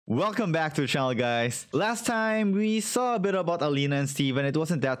Welcome back to the channel, guys. Last time we saw a bit about Alina and Steven. It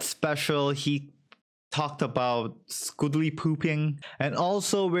wasn't that special. He talked about scoodly pooping. And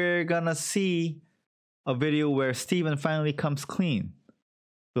also we're gonna see a video where Steven finally comes clean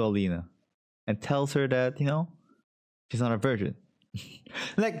to Alina and tells her that, you know, she's not a virgin.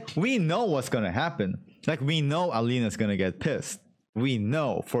 Like, we know what's gonna happen. Like, we know Alina's gonna get pissed. We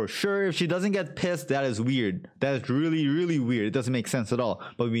know for sure if she doesn't get pissed, that is weird. That is really, really weird. It doesn't make sense at all.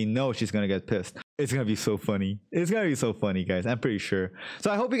 But we know she's gonna get pissed. It's gonna be so funny. It's gonna be so funny, guys. I'm pretty sure. So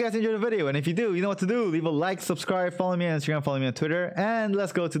I hope you guys enjoyed the video. And if you do, you know what to do. Leave a like, subscribe, follow me on Instagram, follow me on Twitter. And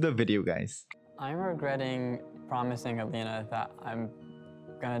let's go to the video, guys. I'm regretting promising Alina that I'm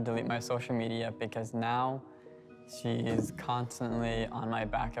gonna delete my social media because now she's constantly on my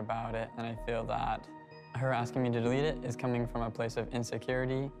back about it, and I feel that her asking me to delete it is coming from a place of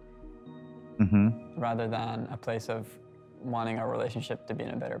insecurity rather than a place of wanting our relationship to be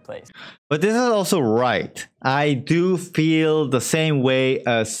in a better place. But this is also right. I do feel the same way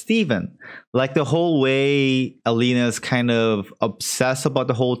as Steven. Like the whole way Alina's kind of obsessed about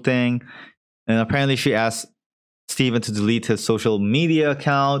the whole thing. And apparently she asked Steven to delete his social media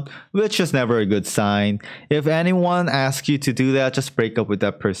account, which is never a good sign. If anyone asks you to do that, just break up with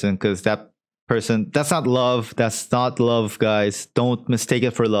that person, because that person, that's not love. That's not love, guys. Don't mistake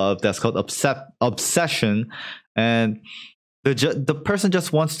it for love. That's called obsession. And the person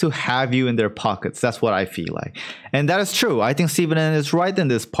just wants to have you in their pockets. That's what I feel like. And that is true. I think Steven is right in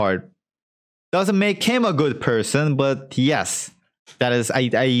this part. Doesn't make him a good person, but yes, that is,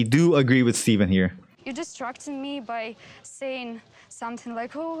 I do agree with Steven here. You distracted me by saying something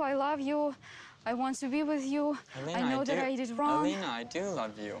like, oh, I love you. I want to be with you. Alina, I know that I did wrong. Alina, I do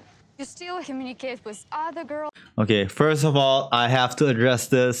love you. You still communicate with other girls. Okay, first of all, I have to address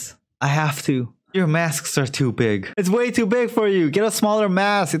this. I have to. Your masks are too big. It's way too big for you. Get a smaller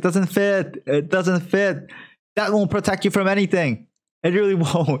mask. It doesn't fit. It doesn't fit. That won't protect you from anything. It really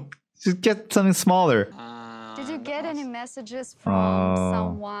won't. Just get something smaller. Did you get any messages from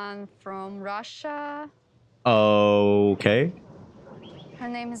someone from Russia? Okay. Her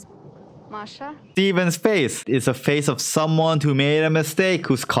name is Masha. Steven's face is a face of someone who made a mistake,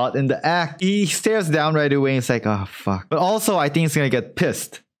 who's caught in the act. He stares down right away and he's like, oh, fuck. But also, I think he's gonna get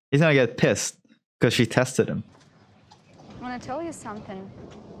pissed. He's gonna get pissed because she tested him. I want to tell you something.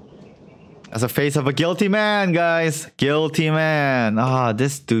 That's a face of a guilty man, guys. Guilty man. Ah,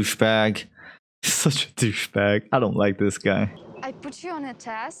 this douchebag. He's such a douchebag. I don't like this guy. I put you on a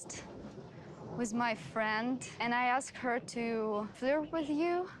test with my friend, and I asked her to flirt with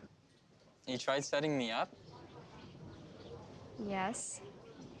you. You tried setting me up? Yes.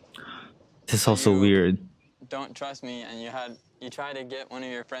 This is also weird. Don't trust me, and you tried to get one of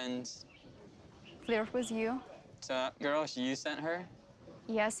your friends. Flirt with you? So, girl, you sent her?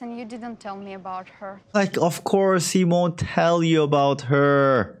 Yes, and you didn't tell me about her. Like, of course he won't tell you about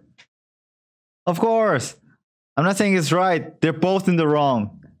her. Of course. I'm not saying it's right. They're both in the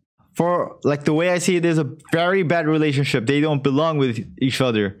wrong. For, like, the way I see it, there's a very bad relationship. They don't belong with each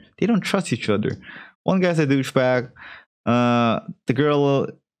other. They don't trust each other. One guy's a douchebag. The girl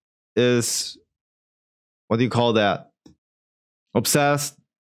is, what do you call that? Obsessed,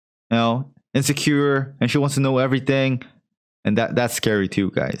 you know, insecure, and she wants to know everything. And that's scary too,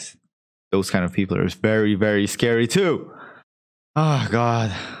 guys. Those kind of people are very, very scary too. Oh,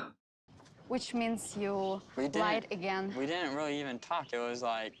 God. Which means you lied again. We didn't really even talk. It was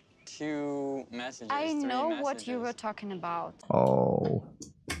like 2 messages. I know messages. what you were talking about. Oh.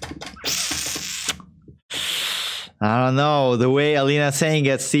 I don't know. The way Alina's saying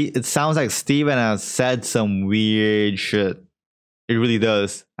it, it sounds like Steven has said some weird shit. It really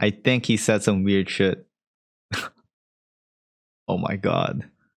does. I think he said some weird shit. Oh my God.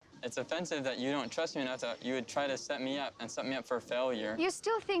 It's offensive that you don't trust me enough that you would try to set me up and set me up for failure. You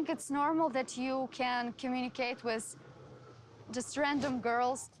still think it's normal that you can communicate with just random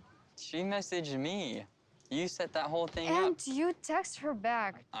girls? She messaged me. You set that whole thing up. And you text her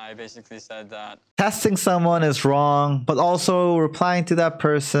back. I basically said that. Testing someone is wrong, but also replying to that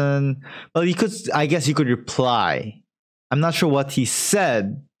person. Well, you could, I guess you could reply. I'm not sure what he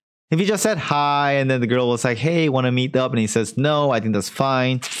said. If he just said hi and then the girl was like, hey, want to meet up? And he says, no, I think that's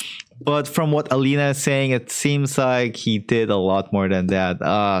fine. But from what Alina is saying, it seems like he did a lot more than that.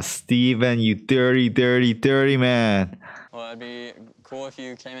 Ah, Steven, you dirty, dirty, dirty man. Well, it'd be cool if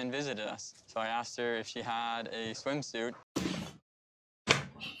you came and visited us. So I asked her if she had a swimsuit.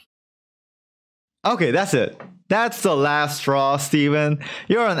 Okay, that's it. That's the last straw, Steven.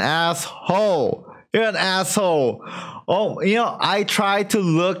 You're an asshole. You're an asshole. Oh, you know, I tried to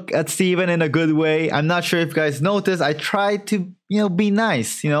look at Steven in a good way. I'm not sure if you guys noticed. I tried to, be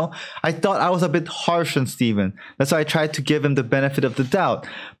nice. I thought I was a bit harsh on Steven. That's why I tried to give him the benefit of the doubt.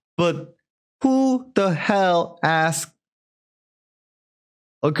 But who the hell asked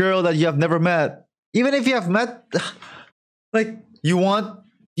a girl that you have never met, even if you have met, like, you want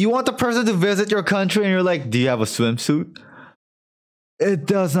the person to visit your country and you're like, do you have a swimsuit? It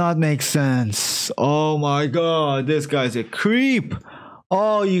does not make sense. Oh my god, this guy's a creep.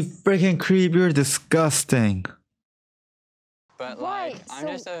 Oh, you freaking creep, you're disgusting. But Why? like,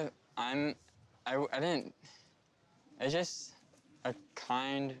 I didn't, it's just a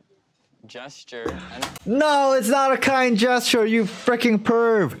kind gesture. No, it's not a kind gesture, you freaking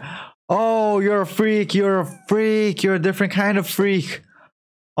perv. Oh, you're a freak, you're a different kind of freak.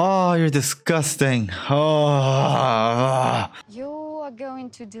 Oh, you're disgusting. Oh. You are going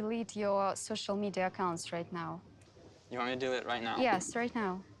to delete your social media accounts right now. You want me to do it right now? Yes, right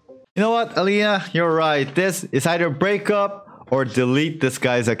now. You know what, Alina? You're right. This is either break up or delete this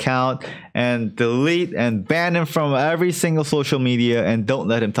guy's account and delete and ban him from every single social media and don't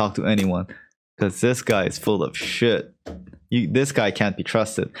let him talk to anyone. Because this guy is full of shit. This guy can't be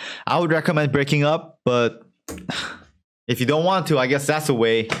trusted. I would recommend breaking up, but if you don't want to, I guess that's a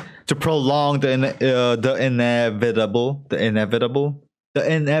way to prolong the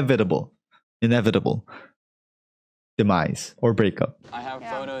inevitable demise or breakup. I have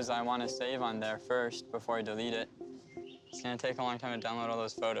photos I want to save on there first before I delete it. It's gonna take a long time to download all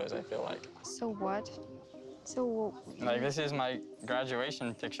those photos, I feel like. So what? So... Like, this is my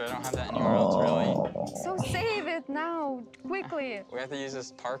graduation picture. I don't have that anywhere else, really. So save it now, quickly. We have to use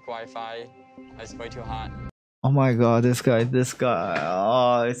this park Wi-Fi. It's way too hot. Oh my god, this guy.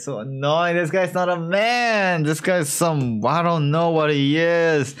 Oh, it's so annoying. This guy's not a man. This guy's some, I don't know what he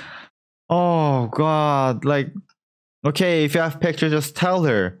is. Oh god, like, okay, if you have pictures, just tell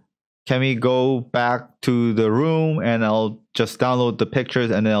her. Can we go back to the room and I'll just download the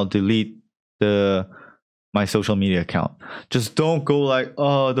pictures and then I'll delete my social media account. Just don't go like,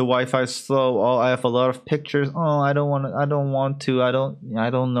 oh, the Wi-Fi is slow. Oh, I have a lot of pictures. Oh, I don't want to. I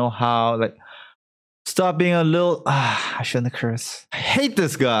don't know how. Like, stop being a little. I shouldn't curse. I hate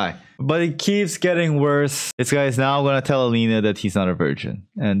this guy. But it keeps getting worse. This guy is now gonna tell Alina that he's not a virgin,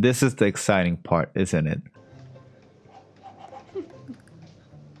 and this is the exciting part, isn't it?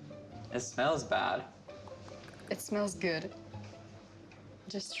 It smells bad. It smells good.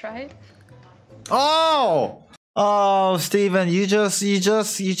 Just try it. Oh, Steven, you just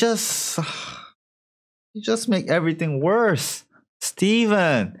make everything worse.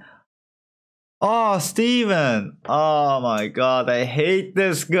 Steven. Oh, Steven. Oh my god, I hate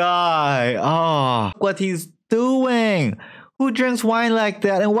this guy. Oh, what he's doing. Who drinks wine like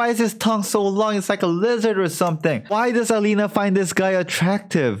that? And why is his tongue so long? It's like a lizard or something. Why does Alina find this guy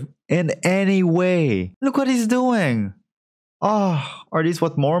attractive in any way? Look what he's doing. Oh, are these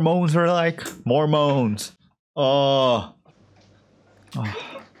what Mormons are like? Mormons. Oh. Oh.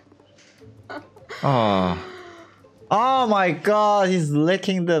 Oh. Oh my god, he's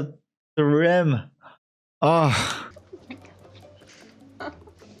licking the rim. Oh.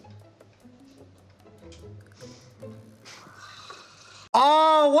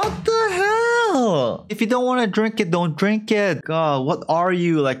 Oh, what the hell? If you don't want to drink it, don't drink it. God, what are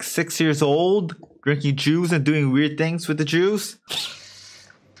you, like 6 years old? Drinking juice and doing weird things with the juice?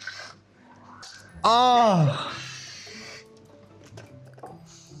 Oh.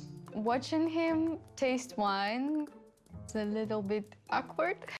 Watching him taste wine, it's a little bit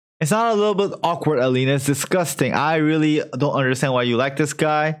awkward. It's not a little bit awkward, Alina. It's disgusting. I really don't understand why you like this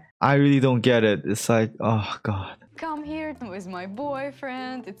guy. I really don't get it. It's like, oh god. Come here with my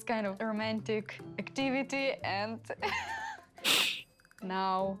boyfriend. It's kind of a romantic activity, and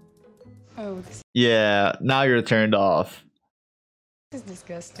now, oh, this Yeah, now you're turned off. is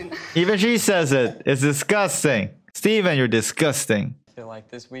disgusting. Even she says it. It's disgusting. Steven, you're disgusting. I feel like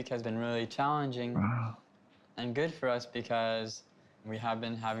this week has been really challenging and good for us because we have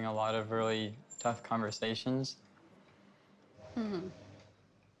been having a lot of really tough conversations.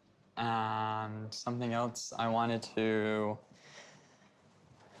 And something else I wanted to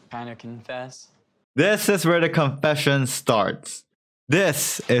kind of confess. This is where the confession starts.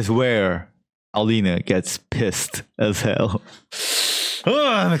 This is where Alina gets pissed as hell.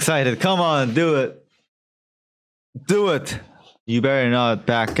 Oh, I'm excited. Come on, do it. Do it. You better not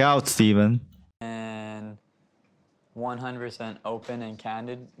back out, Steven. And 100% open and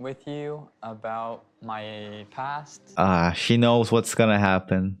candid with you about my past. She knows what's gonna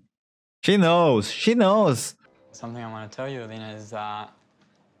happen. She knows. She knows. Something I want to tell you, Alina, is that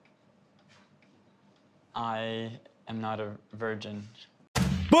I am not a virgin.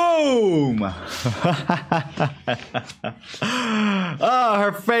 Boom! Oh,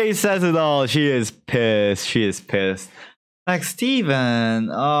 her face says it all. She is pissed. She is pissed. Like, Steven.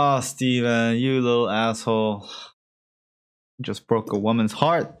 Oh, Steven, you little asshole. You just broke a woman's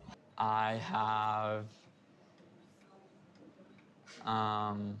heart. I have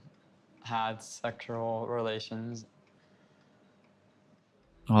had sexual relations.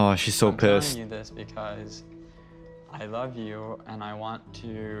 Oh, she's so I'm pissed. telling you this because I love you and I want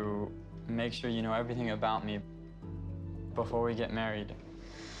to make sure you know everything about me before we get married.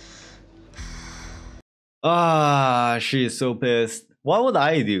 Ah, she is so pissed. What would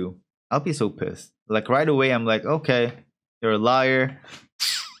I do? I'll be so pissed. Like, right away, I'm like, okay, you're a liar.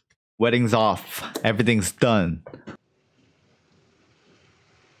 Wedding's off. Everything's done.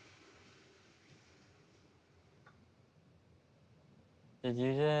 Did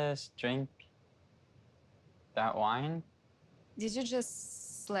you just drink that wine? Did you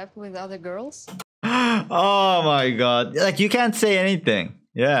just sleep with other girls? Oh my god. Like, you can't say anything.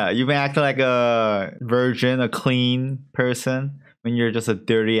 Yeah, you've been acting like a virgin, a clean person, when you're just a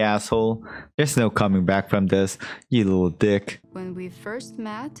dirty asshole. There's no coming back from this, you little dick. When we first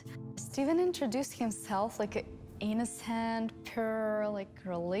met, Steven introduced himself like an innocent, pure, like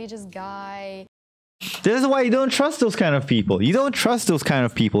religious guy. This is why you don't trust those kind of people. You don't trust those kind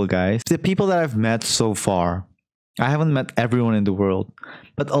of people, guys. The people that I've met so far, I haven't met everyone in the world,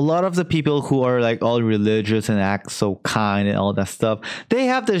 but a lot of the people who are like all religious and act so kind and all that stuff, they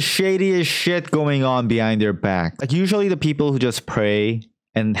have the shadiest shit going on behind their back. Like, usually the people who just pray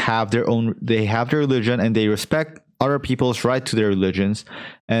and have their own, they have their religion and they respect other people's right to their religions,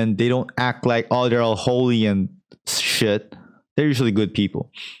 and they don't act like, oh, they're all holy and shit. They're usually good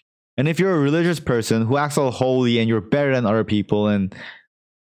people. And if you're a religious person who acts all holy and you're better than other people, and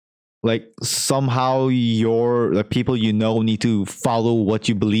like somehow you're the people you know need to follow what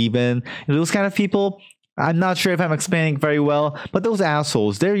you believe in, those kind of people, I'm not sure if I'm explaining very well, but those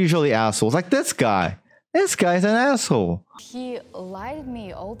assholes, they're usually assholes. Like this guy. This guy's an asshole. He lied to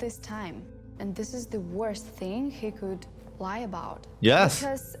me all this time, and this is the worst thing he could lie about. Yes.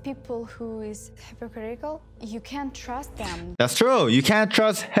 Because people who is hypocritical, you can't trust them. That's true. You can't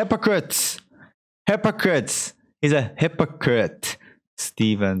trust hypocrites. Hypocrites. He's a hypocrite,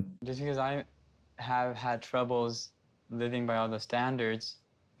 Steven. Just because I have had troubles living by all the standards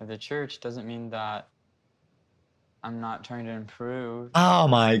of the church doesn't mean that I'm not trying to improve. Oh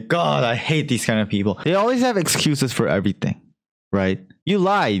my god, I hate these kind of people. They always have excuses for everything, right? You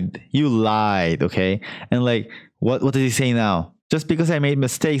lied. You lied, okay? And like, what does he say now? Just because I made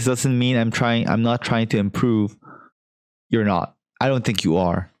mistakes doesn't mean I'm not trying to improve. You're not. I don't think you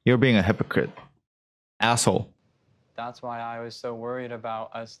are. You're being a hypocrite. Asshole. That's why I was so worried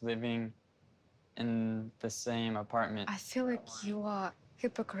about us living in the same apartment. I feel like you are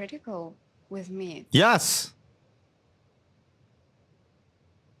hypocritical with me. Yes.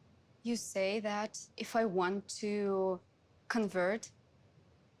 You say that if I want to convert,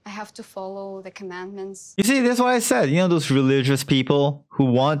 I have to follow the commandments. You see, that's what I said. You know, those religious people who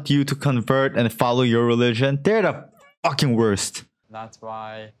want you to convert and follow your religion, they're the fucking worst. That's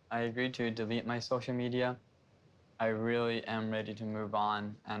why I agreed to delete my social media. I really am ready to move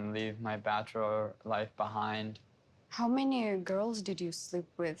on and leave my bachelor life behind. How many girls did you sleep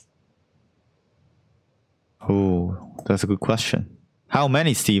with? Oh, that's a good question. How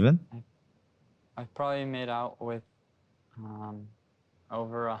many, Steven? I've probably made out with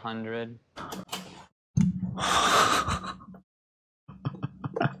over 100.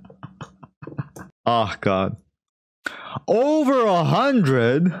 Oh, God. Over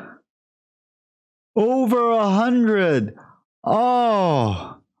 100? Over 100.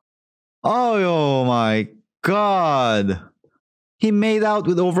 Oh. Oh my God. He made out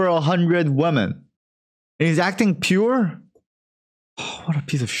with over 100 women. And he's acting pure? Oh, what a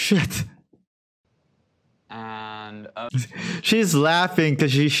piece of shit. And She's laughing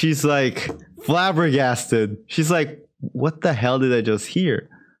because she's like flabbergasted. She's like, what the hell did I just hear?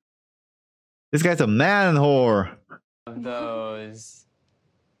 This guy's a man whore. of those,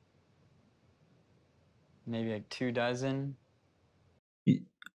 maybe like 24.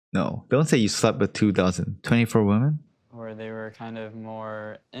 No, don't say you slept with 24. 24 women? Where they were kind of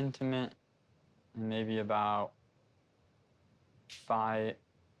more intimate, and maybe about 4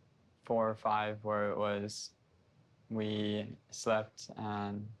 or 5 where it was we slept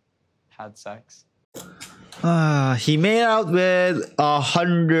and had sex. He made out with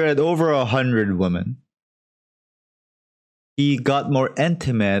 100, over 100 women. He got more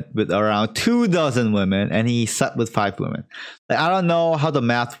intimate with around 24 women, and he slept with 5 women. Like, I don't know how the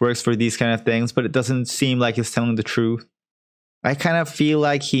math works for these kind of things, but it doesn't seem like he's telling the truth. I kind of feel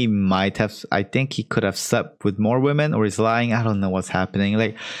like he might have. I think he could have slept with more women, or he's lying. I don't know what's happening.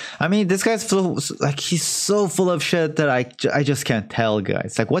 Like, I mean, this guy's full. Like, he's so full of shit that I just can't tell,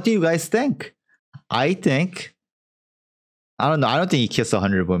 guys. Like, what do you guys think? I think. I don't know. I don't think he kissed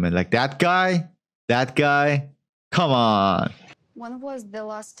 100 women. Like that guy. That guy. Come on. When was the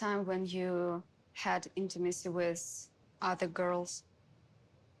last time when you had intimacy with other girls?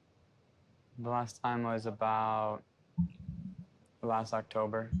 The last time was about last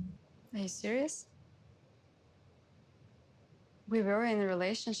October. Are you serious? We were in a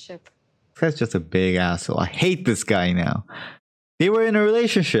relationship. This guy's just a big asshole. I hate this guy now. They were in a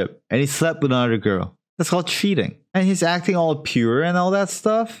relationship and he slept with another girl. That's called cheating. And he's acting all pure and all that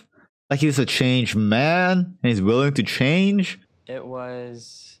stuff. Like he's a changed man and he's willing to change. It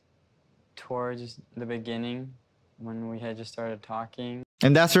was towards the beginning when we had just started talking.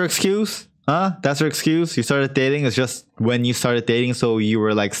 And that's your excuse? Huh? That's your excuse? You started dating? It's just when you started dating, so you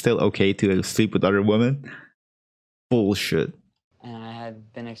were like still okay to sleep with other women? Bullshit. And I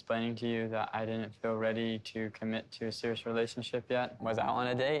had been explaining to you that I didn't feel ready to commit to a serious relationship yet. Was out on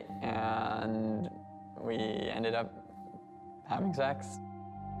a date and we ended up having sex.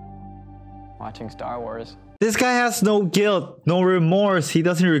 Watching Star Wars. This guy has no guilt, no remorse. He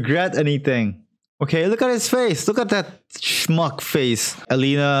doesn't regret anything. Okay, look at his face. Look at that schmuck face.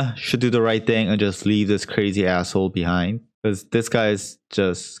 Alina should do the right thing and just leave this crazy asshole behind. Because this guy is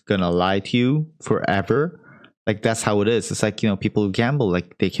just gonna lie to you forever. Like, that's how it is. It's like, you know, people who gamble,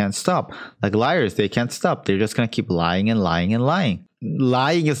 like, they can't stop. Like liars, they can't stop. They're just gonna keep lying and lying and lying.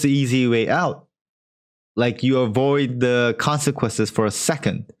 Lying is the easy way out. Like, you avoid the consequences for a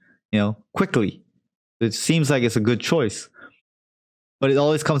second, you know, quickly. It seems like it's a good choice. But it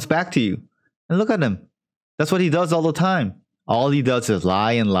always comes back to you. And look at him. That's what he does all the time. All he does is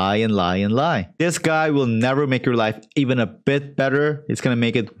lie and lie and lie and lie. This guy will never make your life even a bit better. He's going to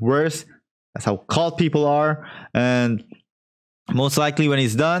make it worse. That's how cult people are. And most likely when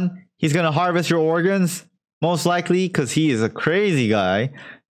he's done, he's going to harvest your organs. Most likely because he is a crazy guy.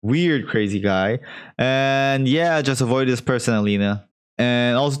 Weird crazy guy. And yeah, just avoid this person, Alina.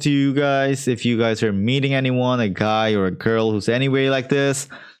 And also to you guys, if you guys are meeting anyone, a guy or a girl who's anyway like this,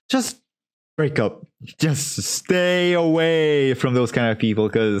 just break up. Just stay away from those kind of people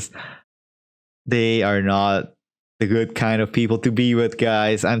because they are not the good kind of people to be with,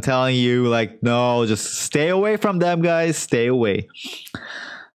 guys. I'm telling you, like, no, just stay away from them, guys. Stay away.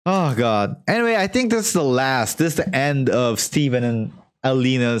 Oh, God. Anyway, I think this is the last. This is the end of Steven and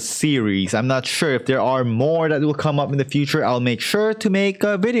Alina's series. I'm not sure if there are more that will come up in the future. I'll make sure to make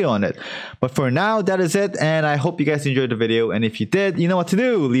a video on it. But for now, that is it. And I hope you guys enjoyed the video. And if you did, you know what to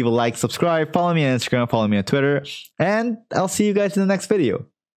do. Leave a like, subscribe, follow me on Instagram, follow me on Twitter. And I'll see you guys in the next video.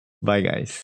 Bye, guys.